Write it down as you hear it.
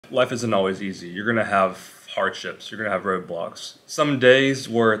life isn't always easy. You're gonna have hardships. You're gonna have roadblocks. Some days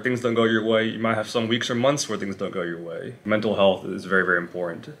where things don't go your way. You might have some weeks or months where things don't go your way. Mental health is very, very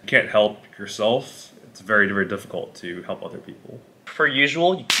important. You can't help yourself. It's very, very difficult to help other people. Per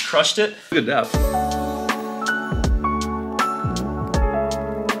usual, you crushed it. Good depth.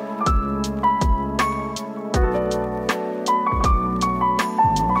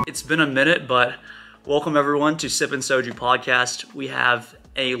 It's been a minute, but welcome everyone to Sippin Soju podcast. We have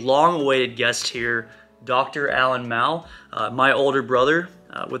a long-awaited guest here, Dr. Allen Mao, my older brother.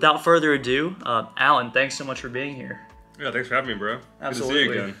 Without further ado, Allen, thanks so much for being here. Yeah, thanks for having me, bro. Absolutely. Good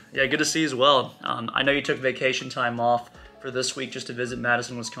to see you again. Yeah, good to see you as well. I know you took vacation time off for this week just to visit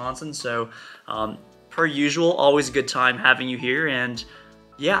Madison, Wisconsin. So, per usual, always a good time having you here. And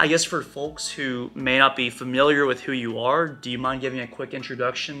yeah, I guess for folks who may not be familiar with who you are, do you mind giving a quick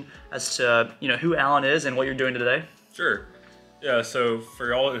introduction as to who Allen is and what you're doing today? Sure. Yeah, so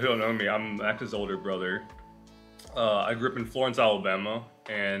for y'all who don't know me, I'm Max's older brother. I grew up in Florence, Alabama,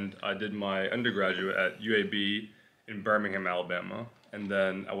 and I did my undergraduate at UAB in Birmingham, Alabama. And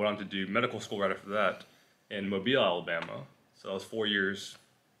then I went on to do medical school right after that in Mobile, Alabama. So that was 4 years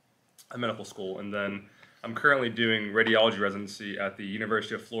at medical school. And then I'm currently doing radiology residency at the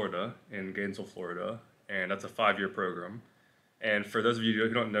University of Florida in Gainesville, Florida. And that's a 5-year program. And for those of you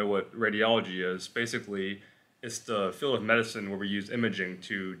who don't know what radiology is, basically it's the field of medicine where we use imaging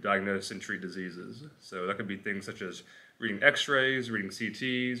to diagnose and treat diseases. So that could be things such as reading x-rays, reading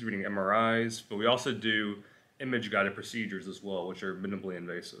CTs, reading MRIs, but we also do image-guided procedures as well, which are minimally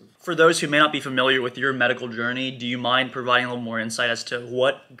invasive. For those who may not be familiar with your medical journey, do you mind providing a little more insight as to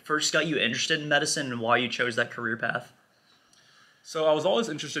what first got you interested in medicine and why you chose that career path? So I was always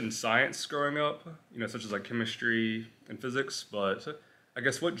interested in science growing up, such as like chemistry and physics, but I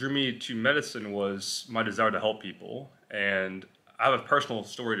guess what drew me to medicine was my desire to help people. And I have a personal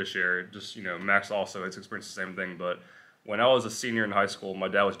story to share. Just, Max also has experienced the same thing, but when I was a senior in high school, my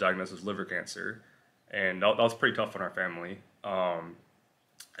dad was diagnosed with liver cancer. And that was pretty tough on our family. And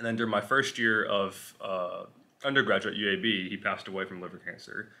then during my first year of undergraduate at UAB, he passed away from liver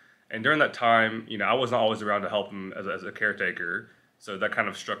cancer. And during that time, I wasn't always around to help him as a caretaker. So that kind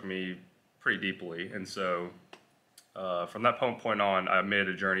of struck me pretty deeply. And so from that point on, I made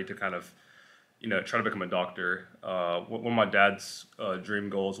a journey to kind of, try to become a doctor. One of my dad's dream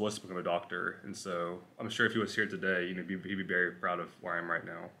goals was to become a doctor. And so I'm sure if he was here today, he'd be very proud of where I am right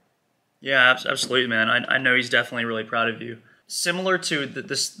now. Yeah, absolutely, man. I know he's definitely really proud of you. Similar to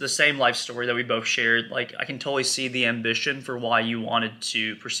the same life story that we both shared, like I can totally see the ambition for why you wanted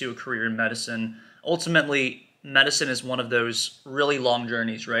to pursue a career in medicine. Ultimately, medicine is one of those really long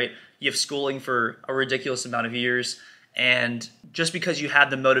journeys, right? You have schooling for a ridiculous amount of years, and just because you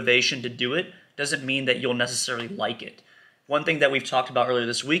have the motivation to do it doesn't mean that you'll necessarily like it. One thing that we've talked about earlier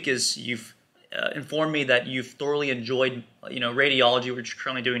this week is you've informed me that you've thoroughly enjoyed, radiology, which you're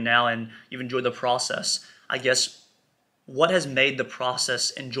currently doing now, and you've enjoyed the process. I guess, what has made the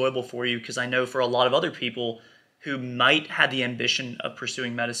process enjoyable for you? Because I know for a lot of other people who might have the ambition of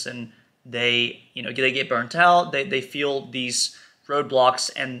pursuing medicine, they get burnt out. They feel these roadblocks,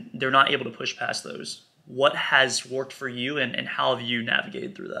 and they're not able to push past those. What has worked for you, and how have you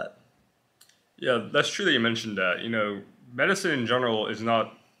navigated through that? Yeah, that's true that you mentioned that. Medicine in general is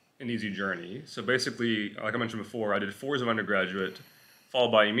not an easy journey. So basically, like I mentioned before, I did 4 years of undergraduate,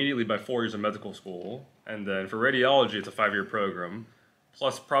 followed immediately by 4 years of medical school. And then for radiology, it's a 5-year program,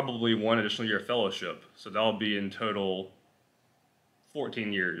 plus probably 1 additional year of fellowship. So that'll be in total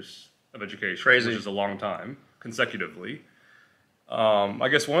 14 years of education, Crazy. Which is a long time, consecutively. I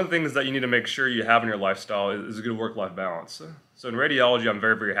guess one of the things that you need to make sure you have in your lifestyle is a good work-life balance. So in radiology, I'm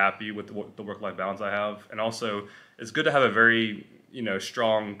very, very happy with the work-life balance I have. And also, it's good to have a very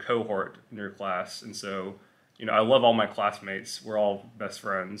strong cohort in your class. And so, I love all my classmates. We're all best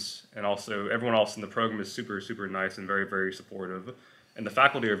friends. And also, everyone else in the program is super, super nice and very, very supportive. And the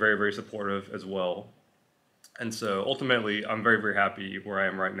faculty are very, very supportive as well. And so, ultimately, I'm very, very happy where I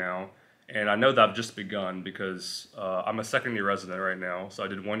am right now. And I know that I've just begun because I'm a second-year resident right now. So I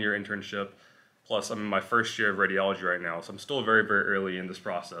did 1-year internship, plus I'm in my first year of radiology right now. So I'm still very, very early in this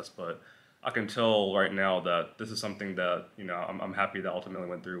process, but I can tell right now that this is something that, I'm happy that I ultimately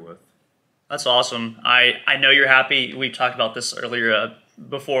went through with. That's awesome. I know you're happy. We talked about this earlier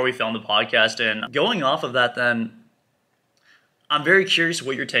before we filmed the podcast. And going off of that then, I'm very curious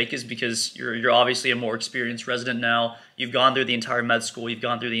what your take is because you're obviously a more experienced resident now. You've gone through the entire med school. You've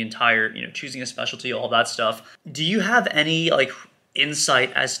gone through the entire, choosing a specialty, all that stuff. Do you have any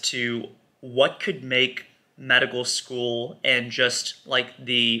insight as to what could make medical school and just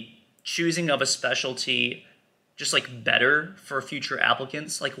the choosing of a specialty just like better for future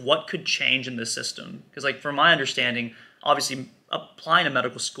applicants? Like what could change in this system? Because like from my understanding, obviously applying to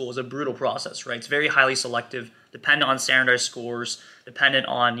medical school is a brutal process, right? It's very highly selective, dependent on standardized scores, dependent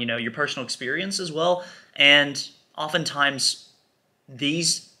on, your personal experience as well. And oftentimes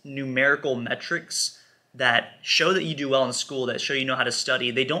these numerical metrics that show that you do well in school, that show you know how to study,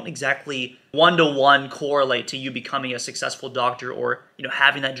 they don't exactly one-to-one correlate to you becoming a successful doctor or,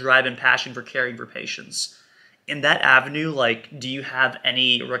 having that drive and passion for caring for patients. In that avenue, like, do you have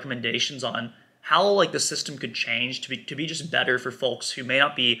any recommendations on how like the system could change to be just better for folks who may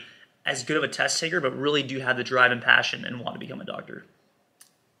not be as good of a test taker, but really do have the drive and passion and want to become a doctor?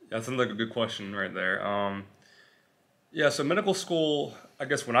 Yeah, that sounds like a good question right there. Yeah, so medical school, I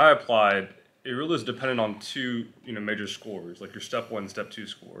guess when I applied, it really is dependent on two, major scores, like your step 1, step 2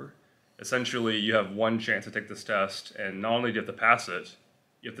 score. Essentially, you have one chance to take this test, and not only do you have to pass it,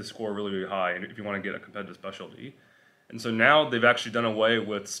 you have to score really, really high, and if you want to get a competitive specialty. And so now they've actually done away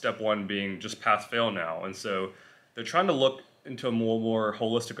with step 1 being just pass-fail now, and so they're trying to look into a more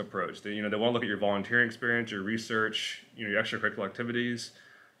holistic approach. They want to look at your volunteering experience, your research, your extracurricular activities.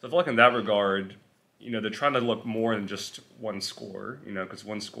 So I feel like in that regard, they're trying to look more than just one score, because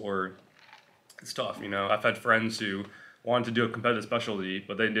one score, it's tough. I've had friends who wanted to do a competitive specialty,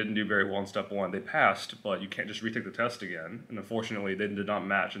 but they didn't do very well in step 1. They passed, but you can't just retake the test again. And unfortunately, they did not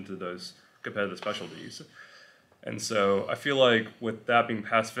match into those competitive specialties. And so I feel like with that being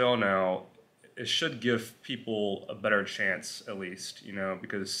pass-fail now, it should give people a better chance, at least,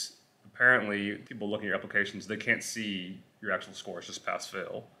 because apparently people looking at your applications, they can't see your actual score. It's just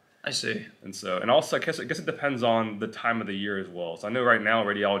pass-fail. I see. And also, I guess it depends on the time of the year as well. So I know right now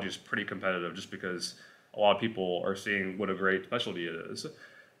radiology is pretty competitive just because a lot of people are seeing what a great specialty it is.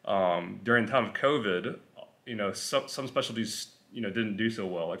 During the time of COVID, some specialties, didn't do so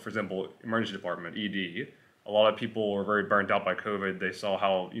well. Like, for example, emergency department, ED. A lot of people were very burnt out by COVID. They saw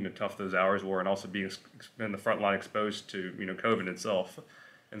how, tough those hours were, and also being in the front line exposed to, COVID itself.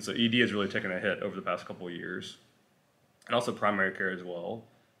 And so ED has really taken a hit over the past couple of years. And also primary care as well.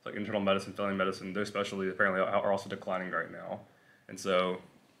 Like internal medicine, family medicine, those specialties apparently are also declining right now. And so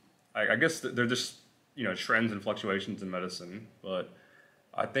I guess they're just, trends and fluctuations in medicine. But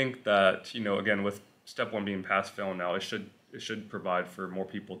I think that, again, with step 1 being pass-fail now, it should provide for more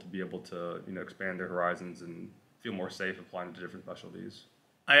people to be able to, expand their horizons and feel more safe applying to different specialties.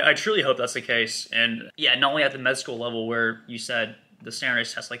 I truly hope that's the case. And yeah, not only at the med school level where you said the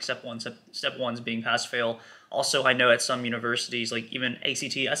standardized tests like step 1's being pass-fail. Also, I know at some universities, like even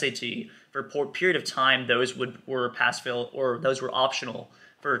ACT, SAT, for a period of time, those were pass-fail or those were optional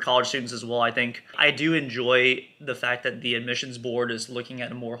for college students as well. I think I do enjoy the fact that the admissions board is looking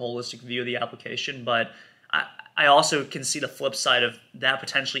at a more holistic view of the application, but I also can see the flip side of that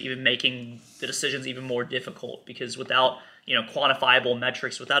potentially even making the decisions even more difficult, because without, quantifiable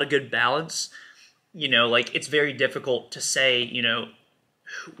metrics, without a good balance, like it's very difficult to say,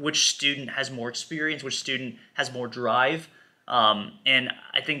 which student has more experience, which student has more drive. And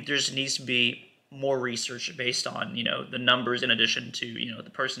I think there just needs to be more research based on, the numbers in addition to, the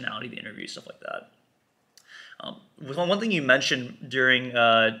personality, the interview, stuff like that. One thing you mentioned during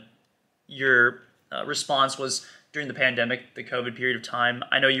your response was during the pandemic, the COVID period of time.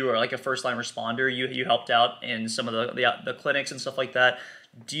 I know you were like a first-line responder. You helped out in some of the clinics and stuff like that.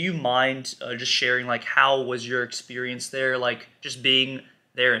 Do you mind just sharing like how was your experience there, like just being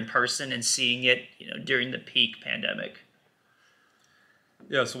there in person and seeing it, during the peak pandemic?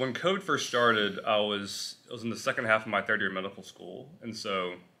 Yeah, so when COVID first started, I was in the second half of my third year of medical school, and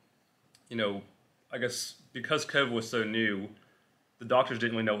so, I guess because COVID was so new, the doctors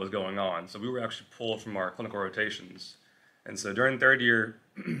didn't really know what was going on, so we were actually pulled from our clinical rotations. And so during third year,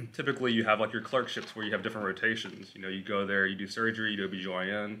 typically you have like your clerkships where you have different rotations. You go there, you do surgery, you do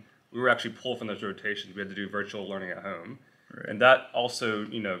OB/GYN. We were actually pulled from those rotations. We had to do virtual learning at home. Right. And that also,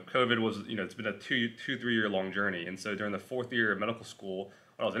 COVID was, it's been a 2-3 year long journey. And so during the fourth year of medical school,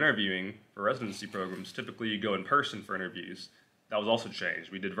 when I was interviewing for residency programs, typically you go in person for interviews. That was also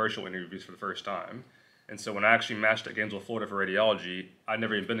changed. We did virtual interviews for the first time. And so when I actually matched at Gainesville, Florida for radiology, I'd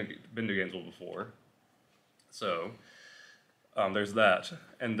never even been to Gainesville before. So there's that.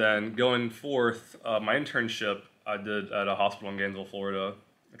 And then going forth, my internship I did at a hospital in Gainesville, Florida,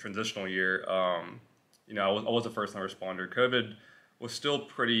 a transitional year. I was a first-line responder. COVID was still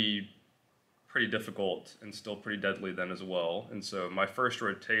pretty difficult and still pretty deadly then as well. And so my first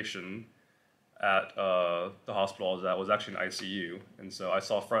rotation at the hospital I was at was actually in ICU. And so I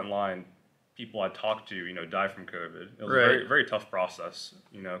saw frontline people I talked to, die from COVID. It was a very, very tough process,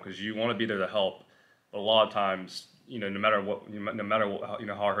 because you want to be there to help, but a lot of times, no matter what,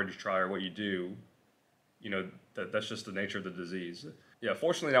 how hard you try or what you do, that's just the nature of the disease. Yeah,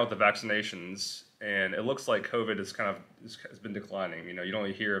 fortunately now with the vaccinations, and it looks like COVID has been declining. You know, you don't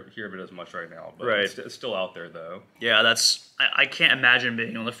really hear of it as much right now, but Right. it's still out there though. Yeah, I can't imagine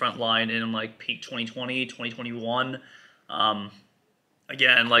being on the front line in like peak 2020, 2021.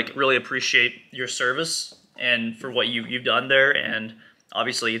 Again, like really appreciate your service and for what you've done there. And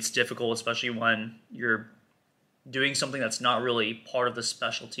obviously it's difficult, especially when you're doing something that's not really part of the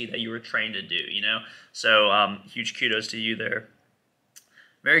specialty that you were trained to do, you know? So huge kudos to you there.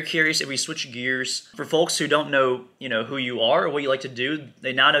 Very curious if we switch gears. For folks who don't know, you know, who you are or what you like to do,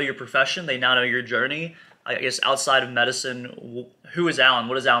 they now know your profession, they now know your journey. I guess outside of medicine, who is Allen?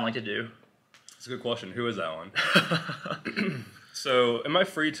 What does Allen like to do? That's a good question. Who is Allen? So in my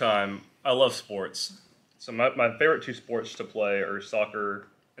free time, I love sports. So my favorite two sports to play are soccer,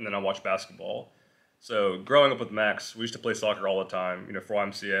 and then I watch basketball. So growing up with Max, we used to play soccer all the time, you know, for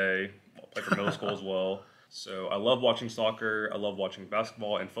YMCA, play for middle school as well. So I love watching soccer, I love watching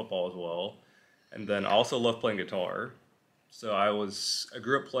basketball and football as well. And then I also love playing guitar. So I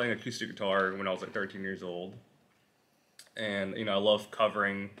grew up playing acoustic guitar when I was like 13 years old. And, you know, I love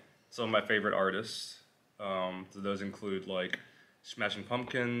covering some of my favorite artists. So those include like Smashing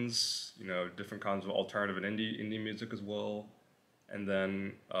Pumpkins, you know, different kinds of alternative and indie music as well. And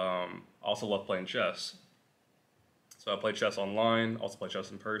then I also love playing chess. So I play chess online, also play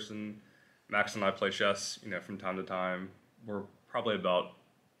chess in person. Max and I play chess, you know, from time to time. We're probably about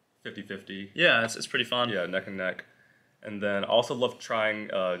 50-50. Yeah, it's pretty fun. Yeah, neck and neck. And then I also love trying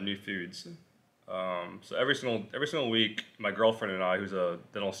new foods. So every single week, my girlfriend and I, who's a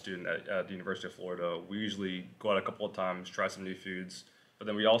dental student at the University of Florida, we usually go out a couple of times, try some new foods. But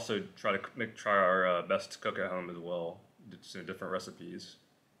then we also try our best to cook at home as well, just different recipes.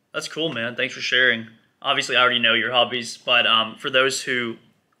 That's cool, man. Thanks for sharing. Obviously, I already know your hobbies, but for those who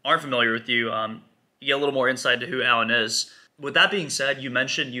aren't familiar with you, you get a little more insight to who Allen is. With that being said, you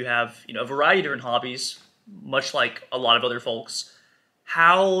mentioned you have, you know, a variety of different hobbies, much like a lot of other folks.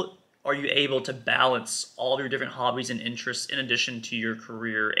 How are you able to balance all of your different hobbies and interests in addition to your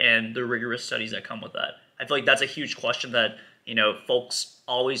career and the rigorous studies that come with that? I feel like that's a huge question that, you know, folks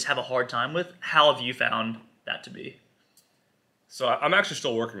always have a hard time with. How have you found that to be? So I'm actually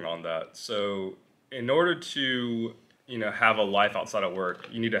still working on that. So in order to, you know, have a life outside of work,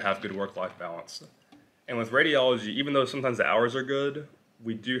 you need to have good work-life balance. And with radiology, even though sometimes the hours are good,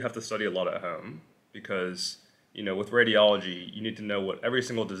 we do have to study a lot at home because, you know, with radiology, you need to know what every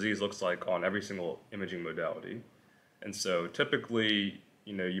single disease looks like on every single imaging modality. And so typically,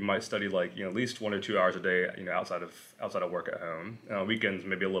 you know, you might study like, you know, at least 1 or 2 hours a day, you know, outside of work at home. And on weekends,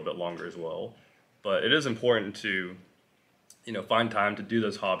 maybe a little bit longer as well. But it is important to, you know, find time to do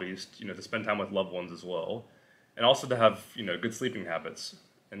those hobbies, you know, to spend time with loved ones as well. And also to have, you know, good sleeping habits.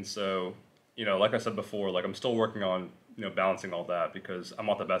 And so, you know, like I said before, like I'm still working on, you know, balancing all that because I'm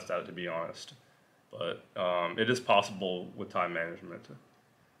not the best at it, to be honest. But it is possible with time management.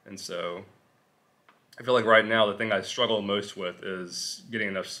 And so I feel like right now the thing I struggle most with is getting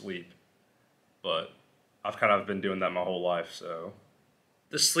enough sleep. But I've kind of been doing that my whole life, so.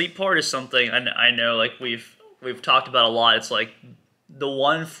 The sleep part is something I know, like we've talked about a lot. It's like the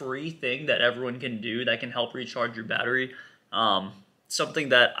one free thing that everyone can do that can help recharge your battery. Something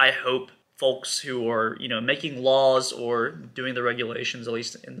that I hope folks who are, you know, making laws or doing the regulations, at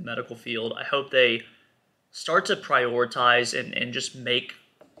least in the medical field, I hope they start to prioritize and just make,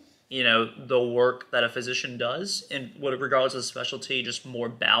 you know, the work that a physician does, and regardless of the specialty, just more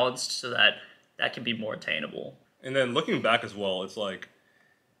balanced so that that can be more attainable. And then looking back as well, it's like,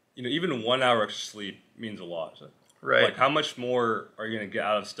 you know, even 1 hour extra sleep means a lot. Right. Like, how much more are you going to get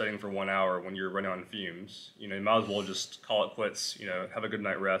out of studying for 1 hour when you're running on fumes? You know, you might as well just call it quits, you know, have a good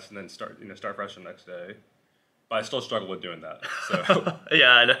night rest, and then start fresh the next day. But I still struggle with doing that, so.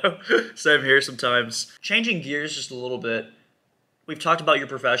 Yeah, I know. Same here sometimes. Changing gears just a little bit, we've talked about your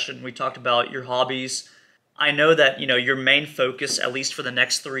profession, we talked about your hobbies. I know that, you know, your main focus, at least for the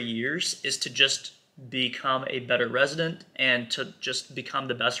next 3 years, is to just become a better resident and to just become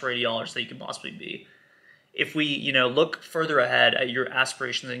the best radiologist that you can possibly be. If we, you know, look further ahead at your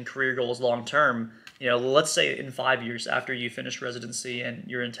aspirations and career goals long term, you know, let's say in 5 years after you finish residency and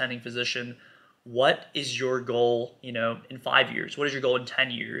you're an attending physician, what is your goal, you know, in 5 years? What is your goal in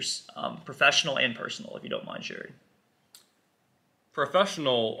 10 years, professional and personal, if you don't mind sharing?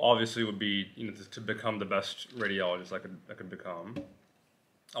 Professional, obviously, would be, you know, to become the best radiologist I could become.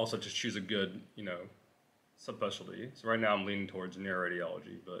 Also, to choose a good, you know, subspecialty. So right now I'm leaning towards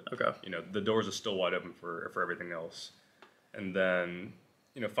neuroradiology, but Okay. you know, the doors are still wide open for everything else. And then,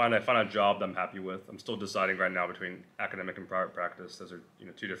 you know, find a job that I'm happy with. I'm still deciding right now between academic and private practice. Those are, you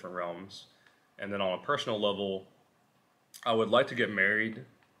know, two different realms. And then on a personal level, I would like to get married,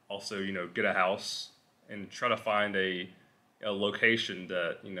 also, get a house, and try to find a location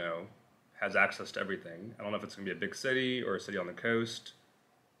that, has access to everything. I don't know if it's going to be a big city or a city on the coast,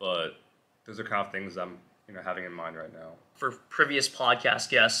 but those are kind of things I'm, having in mind right now. For previous podcast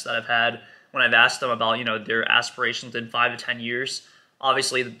guests that I've had, when I've asked them about, their aspirations in 5 to 10 years,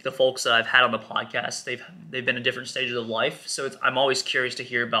 obviously the folks that I've had on the podcast, they've been in different stages of life. So I'm always curious to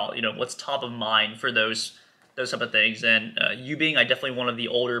hear about, what's top of mind for those type of things. And you being definitely one of the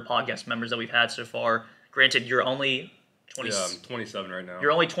older podcast members that we've had so far. Granted, you're only 20. Yeah, I'm 27 right now.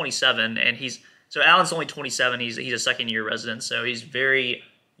 You're only 27, and so Allen's only 27. He's a second-year resident, so he's very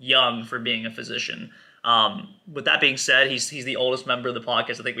young for being a physician. With that being said, he's the oldest member of the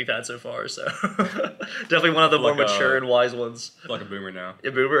podcast I think we've had so far. So definitely one of the more mature and wise ones. Like a boomer now.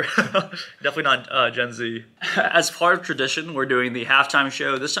 A boomer, definitely not Gen Z. As part of tradition, we're doing the halftime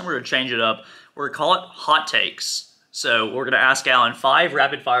show. This time we're gonna change it up. We're gonna call it Hot Takes. So we're gonna ask Allen 5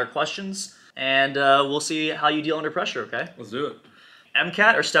 rapid-fire questions, and we'll see how you deal under pressure. Okay? Let's do it.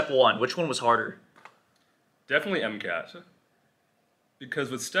 MCAT or Step 1? Which one was harder? Definitely MCAT.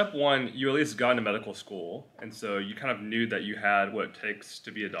 Because with Step 1, you at least got into medical school, and so you kind of knew that you had what it takes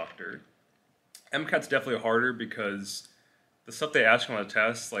to be a doctor. MCAT's definitely harder because the stuff they ask you on the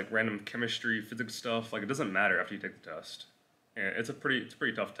test, like random chemistry, physics stuff, like it doesn't matter after you take the test. And it's a pretty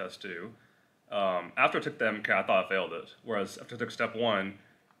tough test too. After I took the MCAT, I thought I failed it. Whereas after I took Step 1,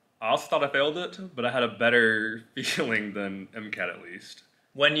 I also thought I failed it, but I had a better feeling than MCAT at least.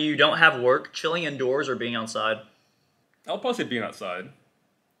 When you don't have work, chilling indoors or being outside? I'll probably say being outside.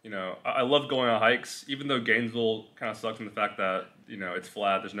 I love going on hikes, even though Gainesville kind of sucks in the fact that, it's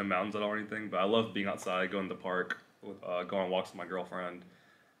flat, there's no mountains at all or anything, but I love being outside, going to the park, going on walks with my girlfriend,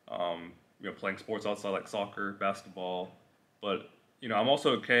 playing sports outside like soccer, basketball, but, I'm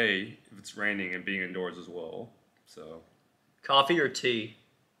also okay if it's raining and being indoors as well, so. Coffee or tea?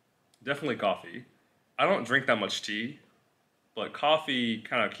 Definitely coffee. I don't drink that much tea, but coffee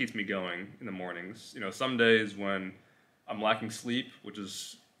kind of keeps me going in the mornings. Some days when I'm lacking sleep, which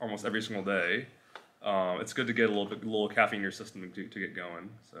is almost every single day, it's good to get a little caffeine in your system to get going.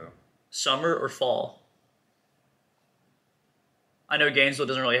 So, summer or fall? I know Gainesville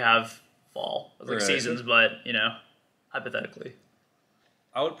doesn't really have fall, like seasons, but hypothetically,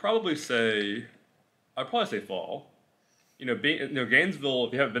 I'd probably say fall. Gainesville,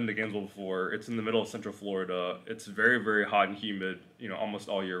 if you haven't been to Gainesville before, it's in the middle of Central Florida. It's very, very hot and humid, almost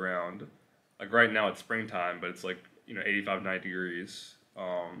all year round. Like right now it's springtime, but it's like, 85, 90 degrees.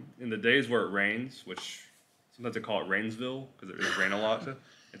 In the days where it rains, which sometimes they call it Rainsville because it does rain a lot,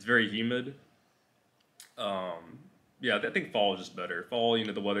 it's very humid. Yeah, I think fall is just better. Fall,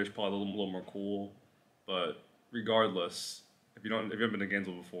 the weather's probably a little more cool, but regardless, if you haven't been to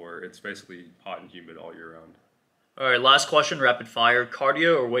Gainesville before, it's basically hot and humid all year round. All right, last question, rapid fire.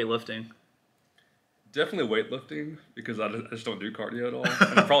 Cardio or weightlifting? Definitely weightlifting, because I just don't do cardio at all,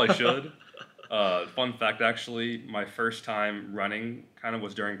 and I probably should. Fun fact, actually, my first time running kind of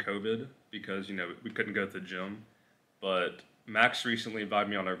was during COVID, because, we couldn't go to the gym. But Max recently invited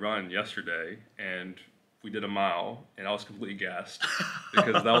me on a run yesterday, and we did a mile, and I was completely gassed,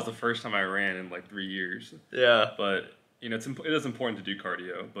 because that was the first time I ran in like 3 years. Yeah. But, it is important to do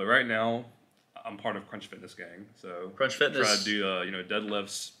cardio. But right now, I'm part of Crunch Fitness gang, so Crunch Fitness. I try to do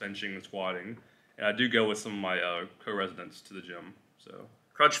deadlifts, benching, and squatting, and I do go with some of my co-residents to the gym. So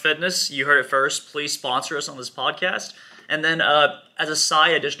Crunch Fitness, you heard it first. Please sponsor us on this podcast. And then, as a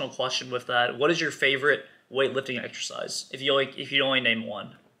side additional question with that, what is your favorite weightlifting exercise? If you only name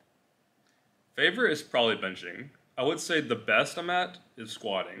one. Favorite is probably benching. I would say the best I'm at is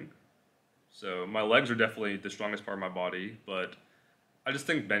squatting. So my legs are definitely the strongest part of my body, but I just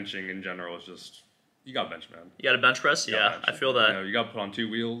think benching in general is just, you got bench, man. You got a bench press? Yeah, I feel that. You got to put on 2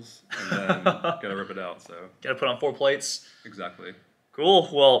 wheels and then got to rip it out. So got to put on 4 plates. Exactly. Cool.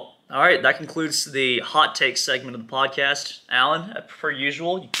 Well, all right. That concludes the hot take segment of the podcast. Allen, per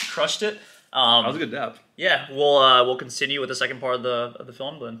usual, you crushed it. That was a good dap. Yeah, we'll continue with the second part of the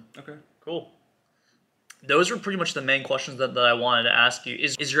film then. Okay. Cool. Those were pretty much the main questions that I wanted to ask you.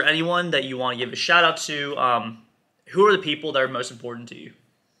 Is there anyone that you want to give a shout out to? Who are the people that are most important to you?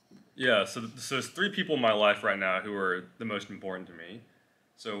 Yeah, so there's 3 people in my life right now who are the most important to me.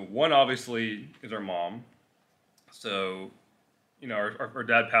 So one obviously is our mom. So, our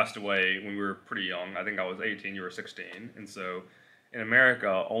dad passed away when we were pretty young. I think I was 18, you were 16. And so in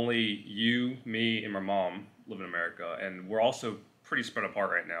America, only you, me, and my mom live in America. And we're also pretty spread apart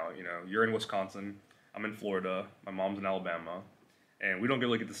right now. You're in Wisconsin, I'm in Florida, my mom's in Alabama. And we don't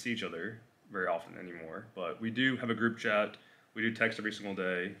really get to see each other very often anymore. But we do have a group chat. We do text every single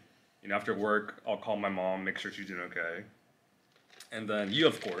day. You know, after work, I'll call my mom, make sure she's doing okay. And then you,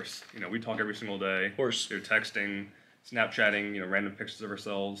 of course, you know, we talk every single day. Of course. They're texting, Snapchatting, you know, random pictures of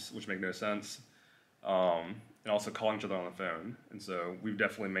ourselves, which make no sense. And also calling each other on the phone. And so we've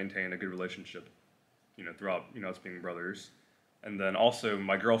definitely maintained a good relationship, you know, throughout, you know, us being brothers. And then also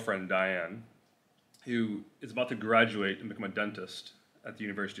my girlfriend, Diane, who is about to graduate and become a dentist at the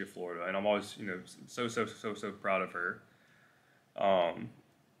University of Florida. And I'm always, you know, so proud of her.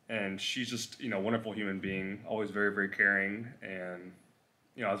 And she's just, you know, a wonderful human being, always very caring. And,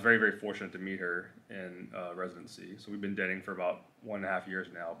 you know, I was very fortunate to meet her in residency. So we've been dating for about 1.5 years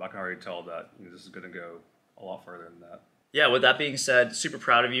now, but I can already tell that, you know, this is going to go a lot further than that. Yeah, with that being said, super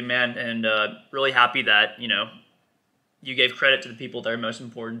proud of you, man, and really happy that, you know, you gave credit to the people that are most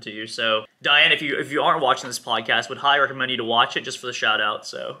important to you. So, Diane, if you aren't watching this podcast, would highly recommend you to watch it just for the shout out.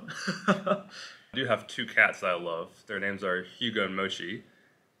 So, I do have 2 cats that I love. Their names are Hugo and Mochi.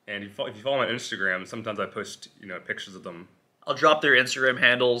 And if you follow me on Instagram, sometimes I post, you know, pictures of them. I'll drop their Instagram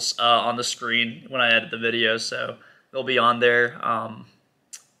handles on the screen when I edit the video, so they'll be on there.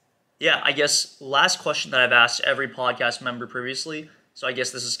 Yeah, I guess last question that I've asked every podcast member previously, so I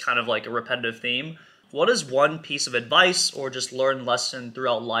guess this is kind of like a repetitive theme. What is one piece of advice or just learned lesson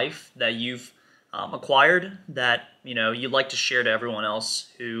throughout life that you've acquired that, you know, you'd like to share to everyone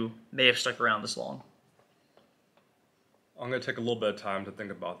else who may have stuck around this long? I'm going to take a little bit of time to think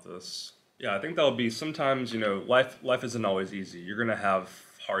about this. Yeah, I think that'll be sometimes, you know, life isn't always easy. You're going to have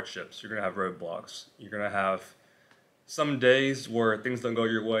hardships. You're going to have roadblocks. You're going to have some days where things don't go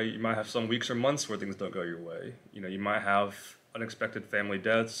your way. You might have some weeks or months where things don't go your way. You know, you might have unexpected family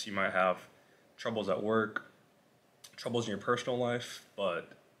deaths. You might have troubles at work, troubles in your personal life. But,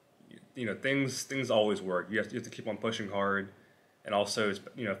 you know, things always work. You have to keep on pushing hard, and also,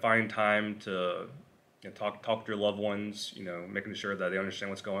 you know, find time to, you know, talk to your loved ones. You know, making sure that they understand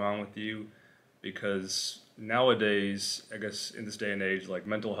what's going on with you, because nowadays, I guess in this day and age, like,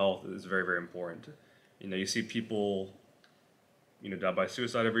 mental health is very important. You know, you see people, you know, die by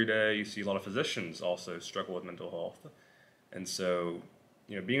suicide every day. You see a lot of physicians also struggle with mental health. And so,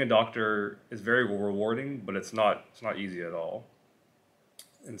 you know, being a doctor is very rewarding, but it's not easy at all.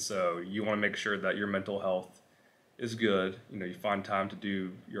 And so you want to make sure that your mental health is good. You know, you find time to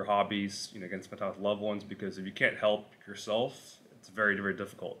do your hobbies, you know, again, spend time with loved ones, because if you can't help yourself, it's very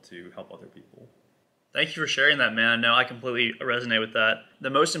difficult to help other people. Thank you for sharing that, man. No, I completely resonate with that. The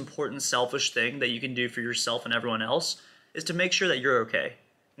most important selfish thing that you can do for yourself and everyone else is to make sure that you're okay.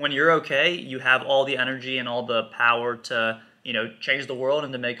 When you're okay, you have all the energy and all the power to, you know, change the world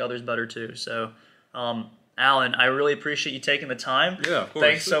and to make others better too. So, Allen, I really appreciate you taking the time. Yeah, of course.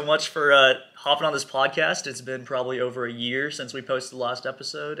 Thanks so much for hopping on this podcast. It's been probably over a year since we posted the last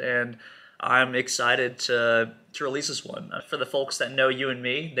episode, and I'm excited to release this one. For the folks that know you and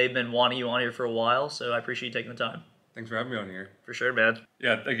me, they've been wanting you on here for a while, so I appreciate you taking the time. Thanks for having me on here. For sure, man.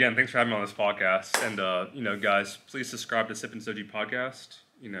 Yeah, again, thanks for having me on this podcast. And, you know, guys, please subscribe to Sippin Soju podcast.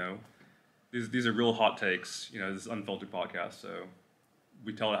 You know, these are real hot takes. You know, this is unfiltered podcast, so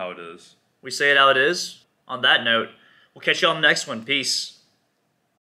we tell it how it is. We say it how it is. On that note, we'll catch you on the next one. Peace.